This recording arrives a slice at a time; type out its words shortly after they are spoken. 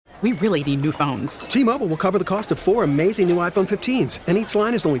We really need new phones. T-Mobile will cover the cost of 4 amazing new iPhone 15s, and each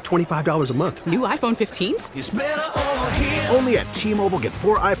line is only $25 a month. New iPhone 15s? It's better over here. Only at T-Mobile, get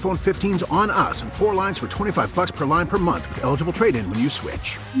 4 iPhone 15s on us and 4 lines for $25 per line per month with eligible trade-in when you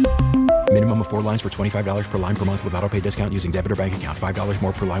switch. Minimum of 4 lines for $25 per line per month with autopay discount using debit or bank account. $5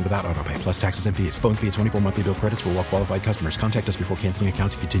 more per line without autopay, plus taxes and fees. Phone fee at 24 monthly bill credits for well-qualified customers. Contact us before canceling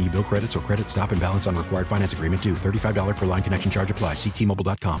account to continue bill credits or credit stop and balance on required finance agreement due. $35 per line connection charge applies. See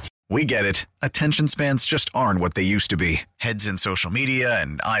T-Mobile.com. We get it. Attention spans just aren't what they used to be. Heads in social media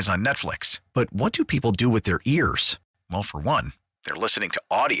and eyes on Netflix. But what do people do with their ears? Well, for one, they're listening to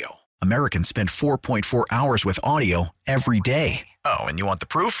audio. Americans spend 4.4 hours with audio every day. Oh, and you want the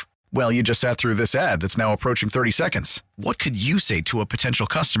proof? Well, you just sat through this ad that's now approaching 30 seconds. What could you say to a potential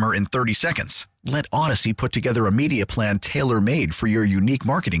customer in 30 seconds? Let Odyssey put together a media plan tailor-made for your unique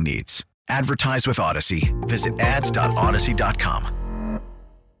marketing needs. Advertise with Odyssey. Visit ads.odyssey.com.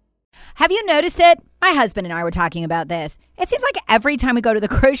 Have you noticed it? My husband and I were talking about this. It seems like every time we go to the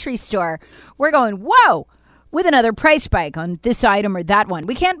grocery store, we're going, whoa, with another price spike on this item or that one.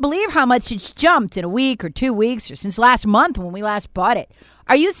 We can't believe how much it's jumped in a week or 2 weeks or since last month when we last bought it.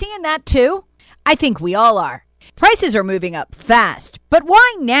 Are you seeing that too? I think we all are. Prices are moving up fast, but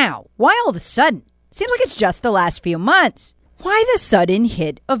why now? Why all of a sudden? Seems like it's just the last few months. Why the sudden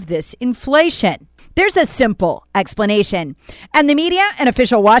hit of this inflation? There's a simple explanation, and the media and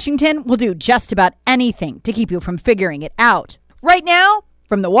official Washington will do just about anything to keep you from figuring it out. Right now,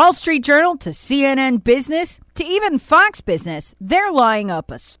 from the Wall Street Journal to CNN Business to even Fox Business, they're lying up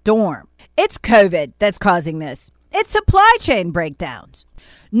a storm. It's COVID that's causing this. It's supply chain breakdowns.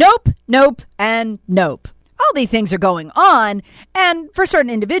 Nope, nope, and nope. All these things are going on, and for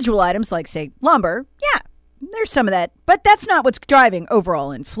certain individual items like, say, lumber, yeah, there's some of that, but that's not what's driving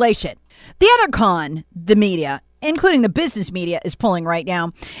overall inflation. The other con the media, including the business media, is pulling right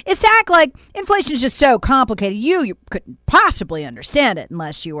now is to act like inflation is just so complicated you couldn't possibly understand it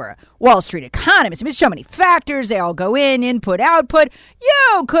unless you were a Wall Street economist. I mean, there's so many factors. They all go in, input, output.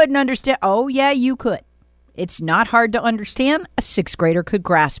 You couldn't understand. Oh, yeah, you could. It's not hard to understand. A 6th grader could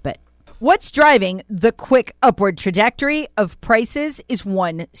grasp it. What's driving the quick upward trajectory of prices is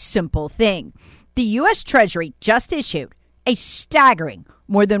one simple thing. The U.S. Treasury just issued a staggering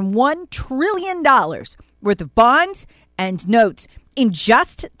more than $1 trillion worth of bonds and notes in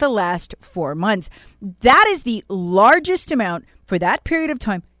just the last 4 months. That is the largest amount for that period of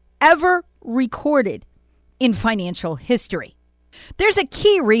time ever recorded in financial history. There's a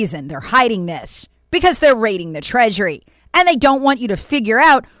key reason they're hiding this, because they're raiding the Treasury, and they don't want you to figure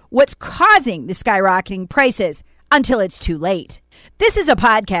out what's causing the skyrocketing prices until it's too late. This is a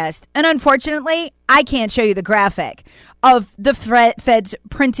podcast, and unfortunately, I can't show you the graphic of the Fed's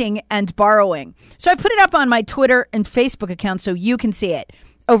printing and borrowing. So I put it up on my Twitter and Facebook account so you can see it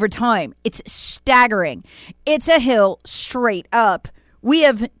over time. It's staggering. It's a hill straight up. We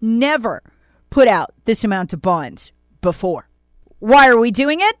have never put out this amount of bonds before. Why are we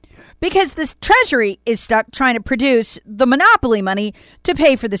doing it? Because the Treasury is stuck trying to produce the monopoly money to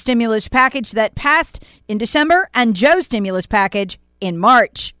pay for the stimulus package that passed in December and Joe's stimulus package in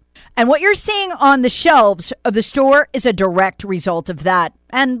March. And what you're seeing on the shelves of the store is a direct result of that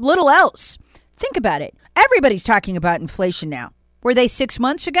and little else. Think about it. Everybody's talking about inflation now. Were they 6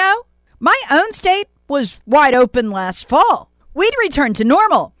 months ago? My own state was wide open last fall. We'd return to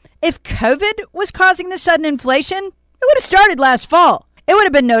normal. If COVID was causing the sudden inflation, it would have started last fall. It would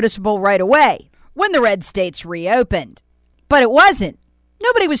have been noticeable right away when the red states reopened. But it wasn't.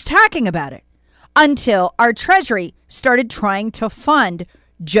 Nobody was talking about it until our Treasury started trying to fund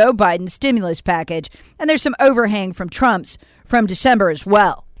Joe Biden's stimulus package. And there's some overhang from Trump's from December as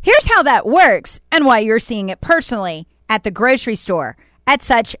well. Here's how that works and why you're seeing it personally at the grocery store at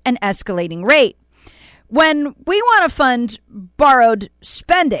such an escalating rate. When we want to fund borrowed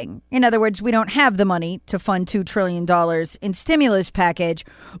spending, in other words, we don't have the money to fund $2 trillion in stimulus package,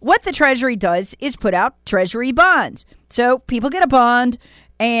 what the Treasury does is put out Treasury bonds. So people get a bond,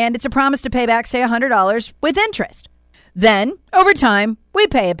 and it's a promise to pay back, say, $100 with interest. Then, over time, we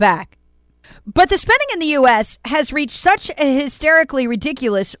pay it back. But the spending in the U.S. has reached such a hysterically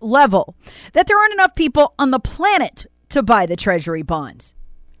ridiculous level that there aren't enough people on the planet to buy the Treasury bonds.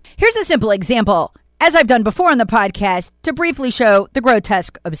 Here's a simple example, as I've done before on the podcast, to briefly show the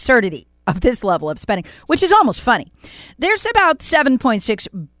grotesque absurdity of this level of spending, which is almost funny. There's about 7.6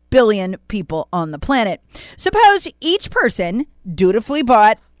 billion people on the planet. Suppose each person dutifully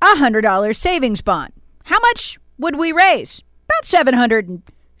bought a $100 savings bond. How much would we raise? About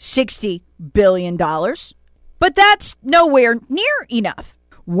 $760 billion. But that's nowhere near enough.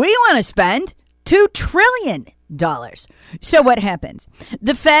 We want to spend $2 trillion dollars. So what happens?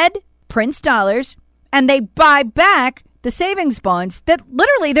 The Fed prints dollars and they buy back the savings bonds that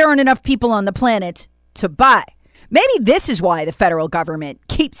literally there aren't enough people on the planet to buy. Maybe this is why the federal government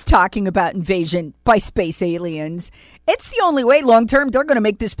keeps talking about invasion by space aliens. It's the only way long term they're going to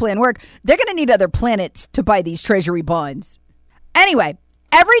make this plan work. They're going to need other planets to buy these treasury bonds. Anyway,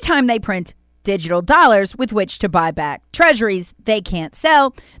 every time they print digital dollars with which to buy back treasuries they can't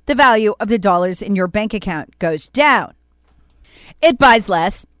sell, the value of the dollars in your bank account goes down. It buys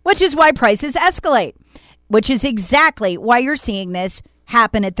less, which is why prices escalate, which is exactly why you're seeing this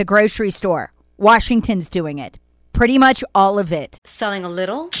happen at the grocery store. Washington's doing it. Pretty much all of it. Selling a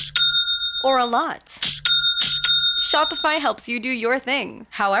little or a lot? Shopify helps you do your thing,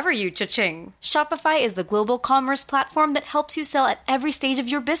 however you cha-ching. Shopify is the global commerce platform that helps you sell at every stage of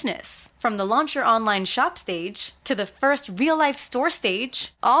your business. From the launch your online shop stage, to the first real-life store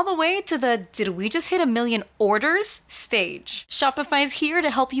stage, all the way to the did we just hit 1 million orders stage. Shopify's here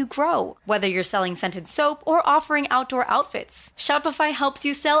to help you grow. Whether you're selling scented soap or offering outdoor outfits, Shopify helps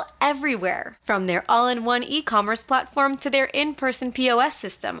you sell everywhere. From their all-in-one e-commerce platform to their in-person POS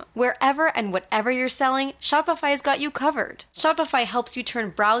system, wherever and whatever you're selling, Shopify's got you covered. Shopify helps you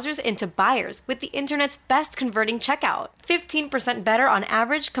turn browsers into buyers with the internet's best converting checkout. 15% better on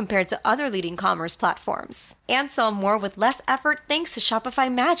average compared to other leading commerce platforms. And sell more with less effort thanks to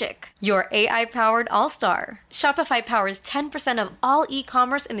Shopify Magic, your AI-powered all-star. Shopify powers 10% of all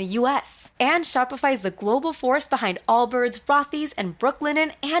e-commerce in the U.S. And Shopify is the global force behind Allbirds, Rothy's, and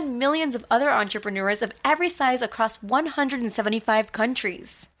Brooklinen, and millions of other entrepreneurs of every size across 175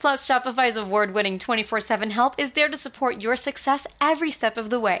 countries. Plus, Shopify's award-winning 24/7 help is there to support your success every step of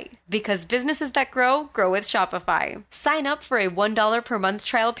the way. Because businesses that grow with Shopify. Sign up for a $1 per month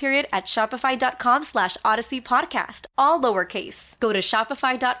trial period at shopify.com/Odyssey Podcast, all lowercase. Go to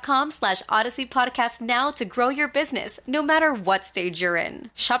shopify.com/Odyssey Podcast now to grow your business, no matter what stage you're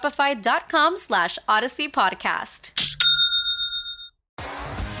in. Shopify.com/Odyssey Podcast.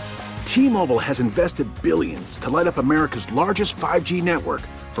 T-Mobile has invested billions to light up America's largest 5G network,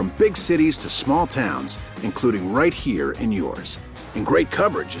 from big cities to small towns, including right here in yours. And great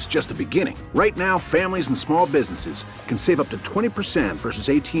coverage is just the beginning. Right now, families and small businesses can save up to 20% versus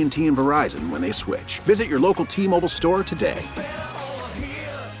AT&T and Verizon when they switch. Visit your local T-Mobile store today.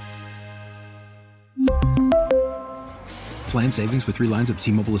 Plan savings with 3 lines of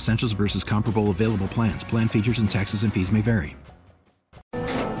T-Mobile Essentials versus comparable available plans. Plan features and taxes and fees may vary.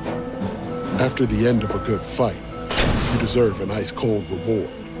 After the end of a good fight, you deserve an ice-cold reward.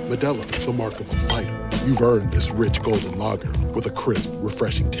 Modelo is the mark of a fighter. You've earned this rich golden lager with a crisp,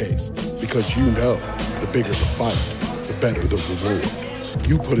 refreshing taste. Because you know, the bigger the fight, the better the reward.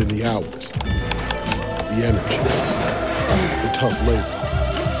 You put in the hours, the energy, the tough labor.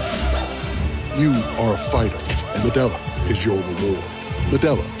 You are a fighter, and Modelo is your reward.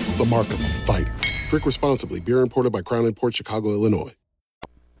 Modelo, the mark of a fighter. Drink responsibly. Beer imported by Crown Imports, Chicago, Illinois.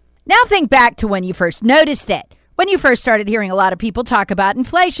 Now think back to when you first noticed it. When you first started hearing a lot of people talk about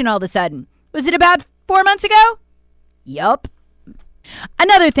inflation all of a sudden. Was it about 4 months ago? Yup.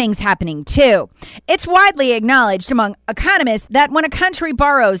 Another thing's happening too. It's widely acknowledged among economists that when a country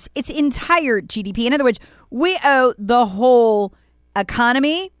borrows its entire GDP, in other words, we owe the whole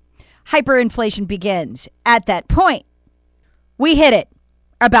economy, hyperinflation begins at that point. We hit it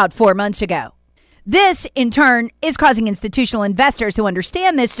about 4 months ago. This, in turn, is causing institutional investors who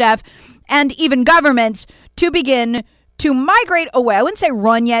understand this stuff and even governments to begin to migrate away. I wouldn't say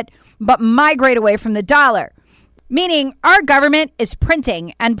run yet, but migrate away from the dollar. Meaning our government is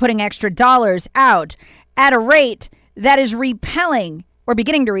printing and putting extra dollars out at a rate that is repelling or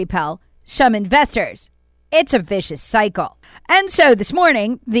beginning to repel some investors. It's a vicious cycle. And so this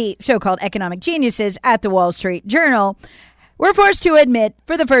morning, the so-called economic geniuses at the Wall Street Journal we're forced to admit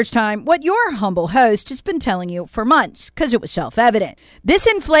for the first time what your humble host has been telling you for months, because it was self-evident. This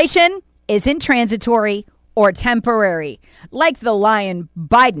inflation isn't transitory or temporary, like the lying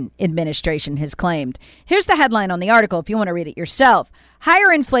Biden administration has claimed. Here's the headline on the article if you want to read it yourself.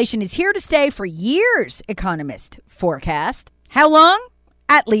 Higher inflation is here to stay for years, economists forecast. How long?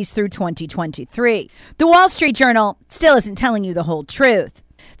 At least through 2023. The Wall Street Journal still isn't telling you the whole truth.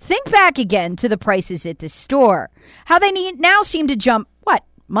 Think back again to the prices at the store. How they now seem to jump,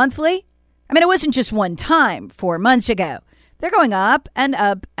 monthly? I mean, it wasn't just one time 4 months ago. They're going up and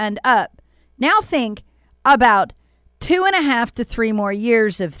up and up. Now think about 2.5 to 3 more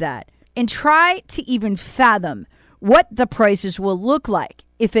years of that and try to even fathom what the prices will look like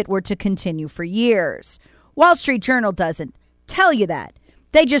if it were to continue for years. Wall Street Journal doesn't tell you that.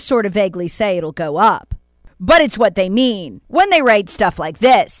 They just sort of vaguely say it'll go up. But it's what they mean when they write stuff like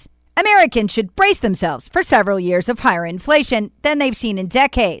this. Americans should brace themselves for several years of higher inflation than they've seen in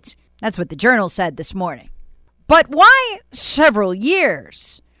decades. That's what the Journal said this morning. But why several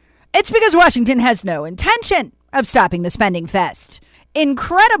years? It's because Washington has no intention of stopping the spending fest.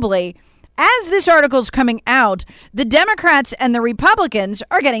 Incredibly, as this article's coming out, the Democrats and the Republicans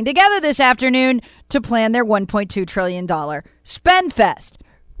are getting together this afternoon to plan their $1.2 trillion spend fest.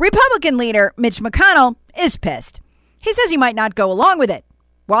 Republican leader Mitch McConnell is pissed. He says he might not go along with it.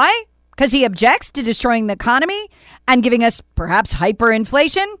 Why? Because he objects to destroying the economy and giving us perhaps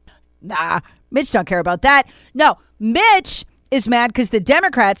hyperinflation? Nah, Mitch don't care about that. No, Mitch is mad because the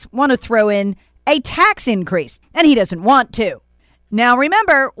Democrats want to throw in a tax increase, and he doesn't want to. Now,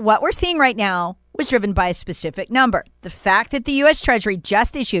 remember, what we're seeing right now was driven by a specific number. The fact that the U.S. Treasury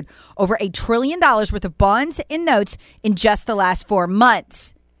just issued over $1 trillion worth of bonds and notes in just the last 4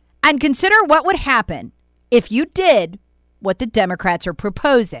 months. And consider what would happen if you did what the Democrats are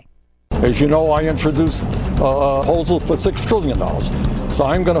proposing. As you know, I introduced a proposal for $6 trillion. So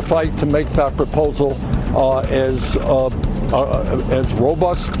I'm going to fight to make that proposal as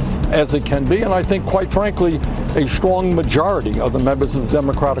robust as it can be. And I think, quite frankly, a strong majority of the members of the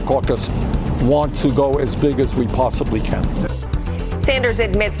Democratic caucus want to go as big as we possibly can. Sanders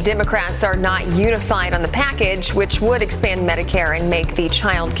admits Democrats are not unified on the package, which would expand Medicare and make the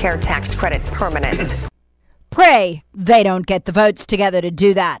child care tax credit permanent. Pray they don't get the votes together to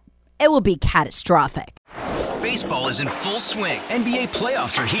do that. It will be catastrophic. Baseball is in full swing. NBA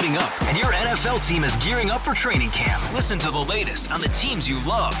playoffs are heating up, and your NFL team is gearing up for training camp. Listen to the latest on the teams you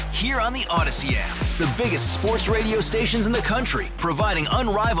love here on the Odyssey app. The biggest sports radio stations in the country, providing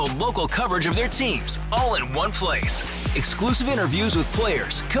unrivaled local coverage of their teams, all in one place. Exclusive interviews with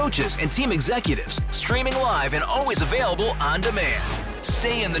players, coaches, and team executives, streaming live and always available on demand.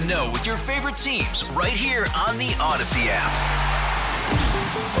 Stay in the know with your favorite teams right here on the Odyssey app.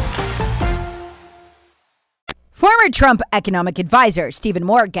 Former Trump economic advisor Stephen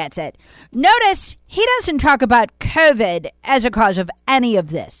Moore gets it. Notice he doesn't talk about COVID as a cause of any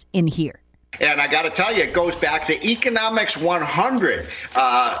of this in here. And I got to tell you, it goes back to Economics 100,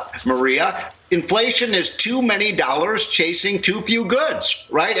 Maria. Inflation is too many dollars chasing too few goods,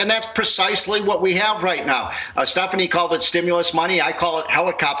 right? And that's precisely what we have right now. Stephanie called it stimulus money. I call it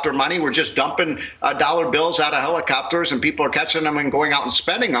helicopter money. We're just dumping dollar bills out of helicopters and people are catching them and going out and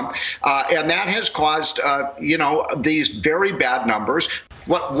spending them. And that has caused, these very bad numbers.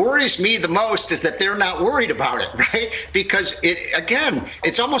 What worries me the most is that they're not worried about it, right? Because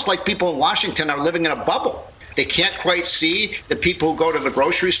it's almost like people in Washington are living in a bubble. They can't quite see the people who go to the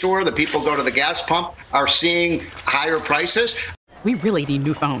grocery store, the people who go to the gas pump are seeing higher prices. We really need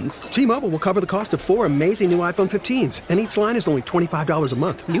new phones. T-Mobile will cover the cost of 4 amazing new iPhone 15s, and each line is only $25 a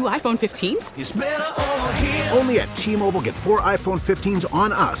month. New iPhone 15s? It's better over here. Only at T-Mobile, get 4 iPhone 15s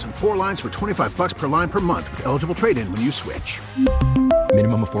on us and 4 lines for $25 per line per month with eligible trade-in when you switch.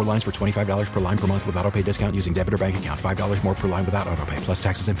 Minimum of 4 lines for $25 per line per month with autopay discount using debit or bank account. $5 more per line without autopay, plus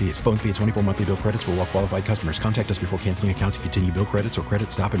taxes and fees. Phone fee at 24 monthly bill credits for well-qualified customers. Contact us before canceling account to continue bill credits or credit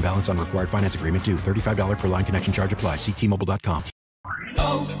stop and balance on required finance agreement due. $35 per line connection charge applies. See T-Mobile.com.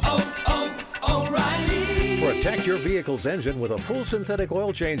 O'Reilly. Protect your vehicle's engine with a full synthetic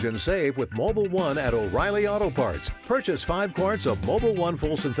oil change and save with Mobil 1 at O'Reilly Auto Parts. Purchase 5 quarts of Mobil 1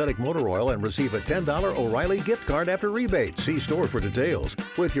 full synthetic motor oil and receive a $10 O'Reilly gift card after rebate. See store for details.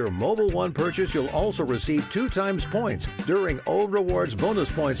 With your Mobil 1 purchase, you'll also receive 2 times points during O Rewards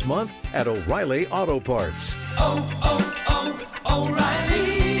Bonus Points Month at O'Reilly Auto Parts. O'Reilly.